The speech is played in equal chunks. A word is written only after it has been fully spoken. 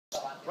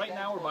Right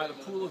now we're by the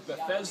Pool of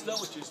Bethesda,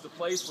 which is the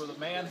place where the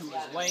man who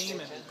was lame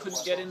and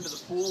couldn't get into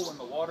the pool when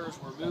the waters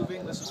were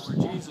moving. This is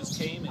where Jesus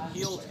came and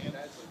healed him.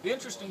 The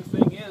interesting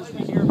thing is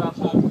we hear about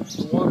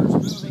the waters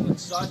moving and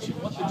such, and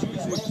what the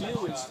Jews would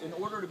do is, in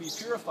order to be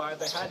purified,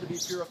 they had to be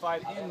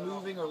purified in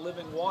moving or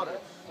living water.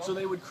 So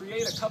they would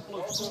create a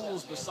couple of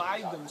pools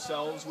beside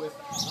themselves with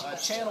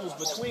channels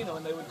between them,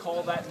 and they would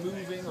call that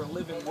moving or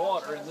living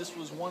water, and this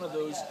was one of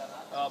those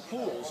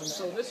pools. And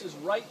so this is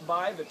right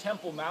by the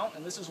Temple Mount,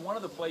 and this is one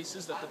of the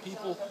places that the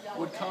people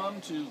would come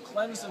to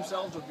cleanse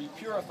themselves or be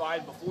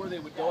purified before they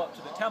would go up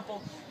to the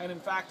temple. And in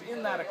fact,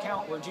 in that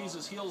account where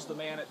Jesus heals the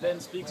man, it then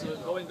speaks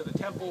of going to the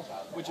temple,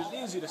 which is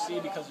easy to see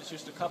because it's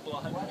just a couple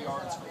of 100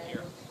 yards from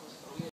here.